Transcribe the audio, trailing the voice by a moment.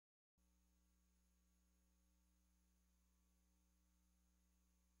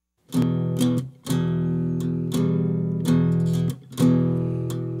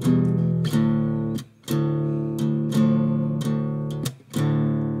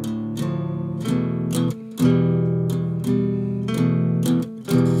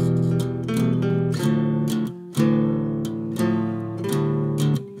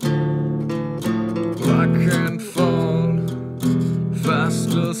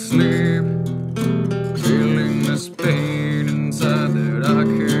asleep, feeling this pain inside that I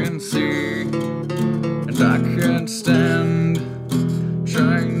can't see, and I can't stand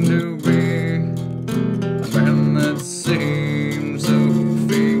trying to be a man that seems so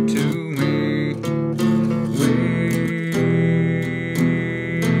fake to me. We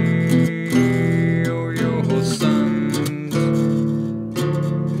are your sons.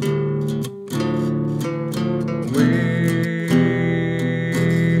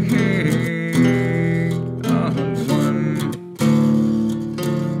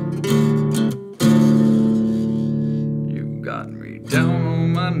 Got me down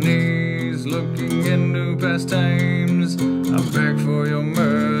on my knees, looking into past times. I beg for your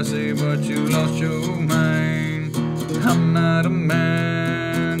mercy, but you lost your mind. I'm not a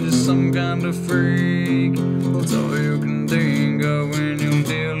man, just some kind of freak. That's all you can think of when you're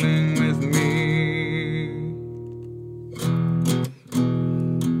dealing with me.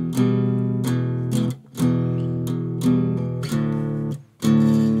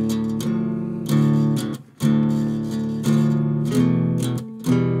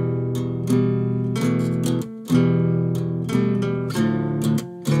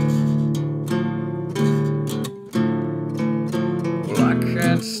 I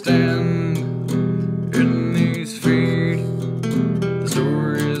can't stand in these feet. The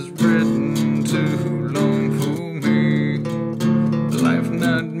story is written too long for me. The life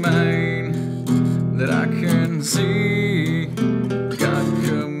not mine that I can see. God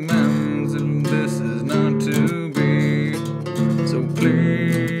commands and this is not to be. So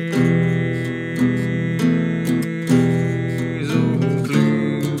please, oh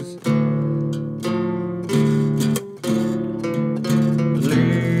please,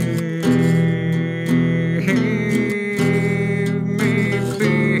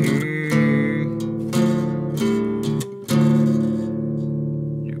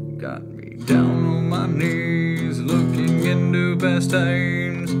 got me down on my knees, looking into past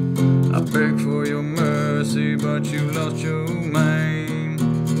times. I beg for your mercy, but you lost your mind.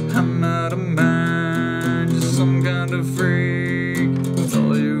 I'm not a man, just some kind of freak. That's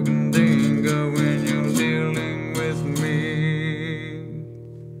all you can think of when you're dealing with me.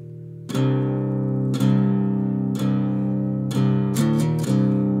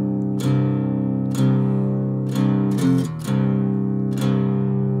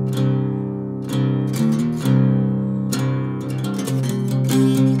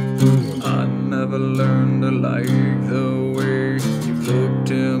 Never learned to like the way you looked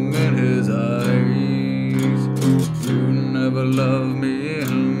him in his eyes. You never loved me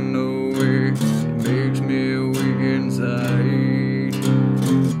in no way, it makes me weak inside.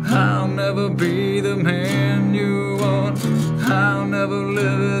 I'll never be the man you want, I'll never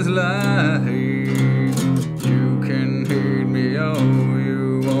live his life. You can hate me all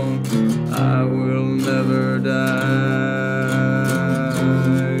you want, I will never die.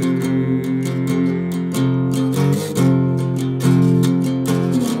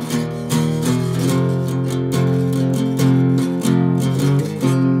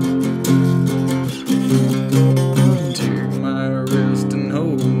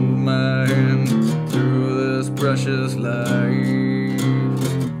 Precious life,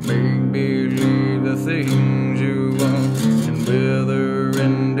 make believe the things you want and wither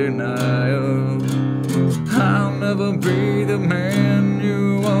in denial. I'll never be the man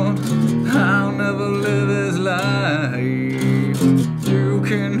you want, I'll never live his life. You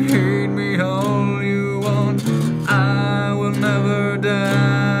can hate me all you want, I will never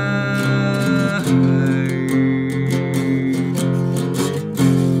die.